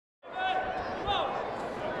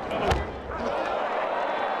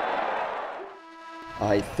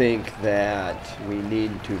I think that we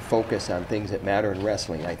need to focus on things that matter in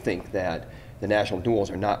wrestling. I think that the national duels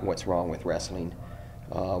are not what's wrong with wrestling.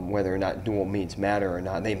 Whether or not dual meets matter or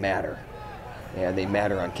not, they matter. And they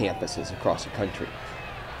matter on campuses across the country.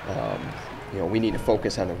 We need to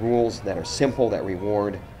focus on the rules that are simple, that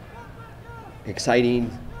reward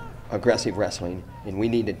exciting, aggressive wrestling. And we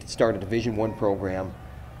need to start a Division I program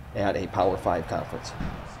at a Power 5 conference.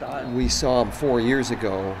 We saw them 4 years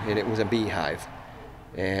ago, and it was a beehive.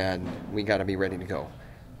 And we got to be ready to go.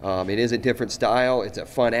 It is a different style. It's a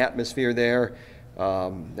fun atmosphere there.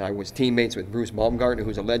 I was teammates with Bruce Baumgartner,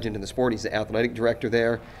 who's a legend in the sport. He's the athletic director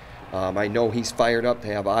there. I know he's fired up to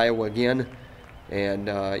have Iowa again. And,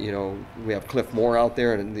 we have Cliff Moore out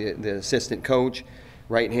there, and the assistant coach,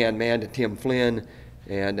 right-hand man to Tim Flynn.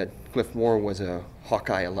 And Cliff Moore was a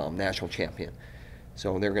Hawkeye alum, national champion.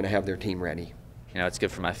 So they're going to have their team ready. It's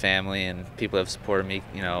good for my family, and people have supported me,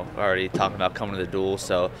 already talking about coming to the duel,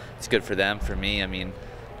 so it's good for them. For me,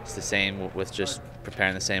 it's the same with just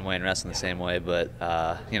preparing the same way and wrestling the same way, but,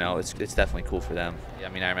 it's definitely cool for them. I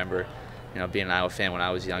remember, being an Iowa fan when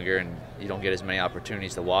I was younger, and you don't get as many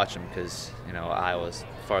opportunities to watch them because, Iowa's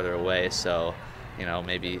farther away, so,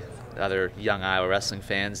 maybe other young Iowa wrestling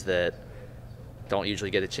fans that don't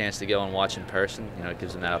usually get a chance to go and watch in person, it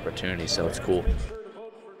gives them that opportunity, so it's cool.